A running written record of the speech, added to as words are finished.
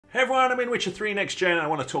Hey everyone, I'm in Witcher 3 Next Gen. I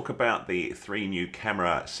want to talk about the 3 new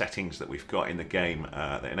camera settings that we've got in the game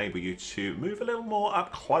that enable you to move a little more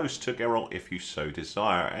up close to Geralt if you so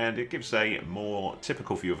desire. And it gives a more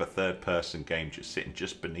typical view of a third-person game just sitting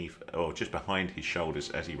just beneath or just behind his shoulders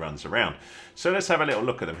as he runs around. So let's have a little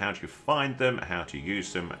look at them. How do you find them? How do you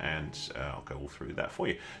use them? And I'll go all through that for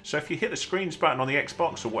you. So if you hit the screens button on the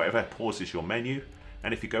Xbox or whatever, pauses your menu.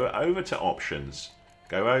 And if you go over to options,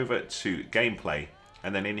 go over to gameplay,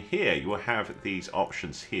 and then in here you will have these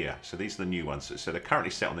options here. So these are the new ones. So they're currently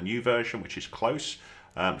set on the new version, which is close.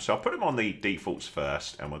 So I'll put them on the defaults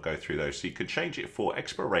first and we'll go through those. So you can change it for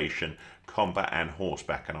exploration, combat and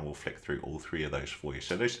horseback, and I will flick through all 3 of those for you.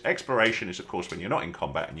 So this exploration is of course when you're not in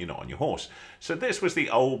combat and you're not on your horse. So this was the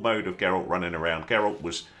old mode of Geralt running around. Geralt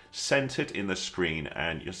was centered in the screen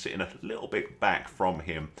and you're sitting a little bit back from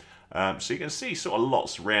him. So you can see sort of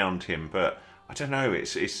lots around him, but I don't know,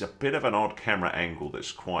 it's a bit of an odd camera angle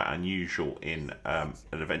that's quite unusual in an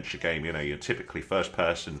adventure game. You know, you're typically first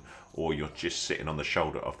person or you're just sitting on the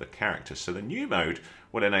shoulder of the character. So the new mode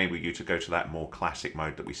will enable you to go to that more classic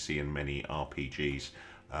mode that we see in many RPGs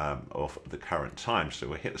of the current time. So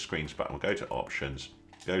we'll hit the screens button, we'll go to options,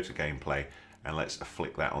 go to gameplay, and let's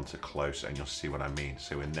flick that onto close and you'll see what I mean.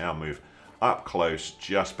 So we'll now move up close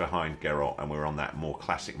just behind Geralt and we're on that more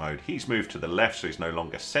classic mode. He's moved to the left so he's no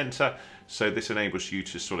longer center, so this enables you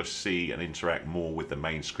to sort of see and interact more with the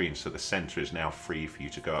main screen. So the center is now free for you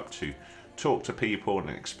to go up to talk to people and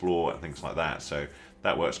explore and things like that, so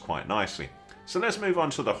that works quite nicely. So let's move on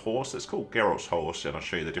to the horse. That's called Geralt's horse and I'll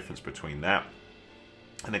show you the difference between that.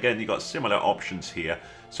 And again, you've got similar options here,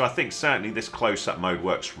 so I think certainly this close-up mode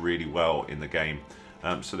works really well in the game.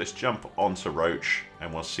 So let's jump onto Roach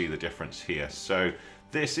and we'll see the difference here. So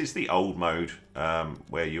this is the old mode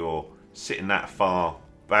where you're sitting that far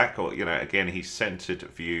back, or you know, again he's centered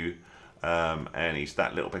view and he's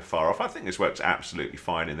that little bit far off. I think this works absolutely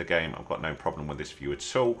fine in the game. I've got no problem with this view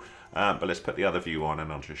at all. But let's put the other view on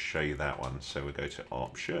and I'll just show you that one. So we'll go to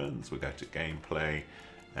options, we'll go to gameplay,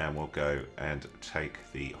 and we'll go and take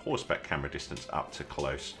the horseback camera distance up to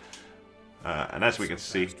close. And as we can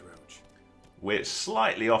see, we're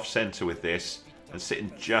slightly off center with this and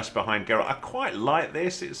sitting just behind Geralt. I quite like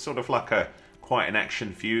this. It's sort of like quite an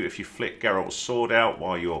action view. If you flick Geralt's sword out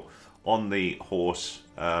while you're on the horse,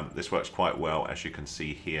 this works quite well, as you can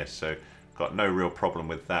see here. So got no real problem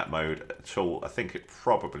with that mode at all. I think it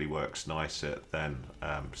probably works nicer than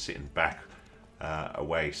sitting back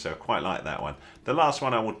away, so quite like that one. The last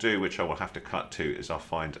one I will do, which I will have to cut to, is I'll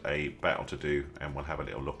find a battle to do and we'll have a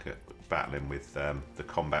little look at battling with the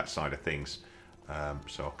combat side of things.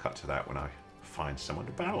 So I'll cut to that when I find someone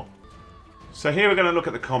to battle. So here we're going to look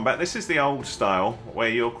at the combat. This is the old style where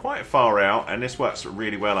you're quite far out, and this works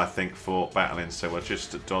really well I think for battling. So we'll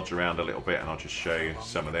just dodge around a little bit and I'll just show you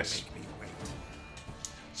some of this.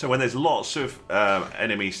 So when there's lots of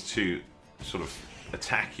enemies to sort of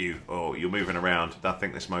attack you or you're moving around, I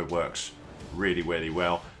think this mode works really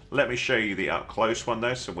well. Let me show you the up close one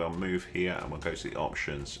though. So we'll move here and we'll go to the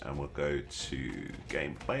options and we'll go to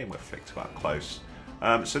gameplay and we'll flick to up close.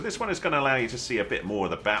 So this one is going to allow you to see a bit more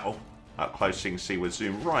of the battle up close. So you can see we'll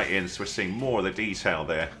zoom right in, so we're seeing more of the detail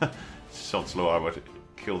there. Sod's law, I would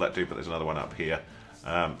kill that dude, but there's another one up here.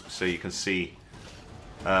 So you can see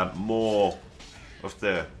more of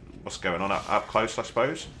the what's going on up close, I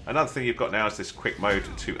suppose. Another thing you've got now is this quick mode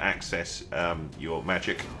to access your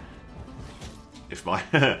magic. If I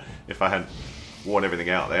hadn't worn everything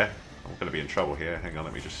out there, I'm going to be in trouble here. Hang on,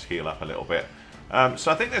 let me just heal up a little bit.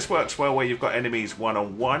 So I think this works well where you've got enemies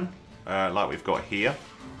one-on-one, like we've got here.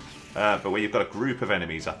 But where you've got a group of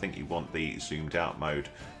enemies, I think you want the zoomed out mode.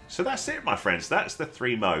 So that's it, my friends. That's the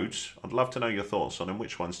 3 modes. I'd love to know your thoughts on them.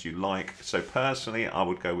 Which ones do you like? So personally, I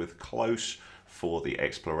would go with close for the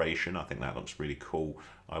exploration. I think that looks really cool.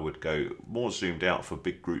 I would go more zoomed out for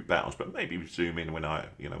big group battles, but maybe zoom in when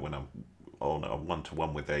I'm on a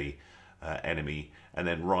one-to-one with a enemy. And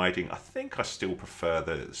then riding, I think I still prefer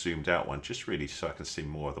the zoomed out one, just really so I can see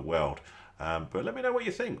more of the world. But let me know what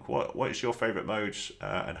you think. What is your favourite modes?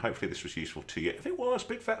 And hopefully this was useful to you. If it was,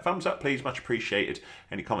 big fat thumbs up please, much appreciated.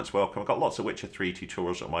 Any comments welcome. I've got lots of Witcher 3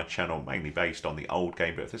 tutorials on my channel, mainly based on the old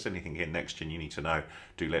game, but if there's anything here next gen you need to know,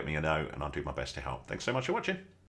 do let me know and I'll do my best to help. Thanks so much for watching.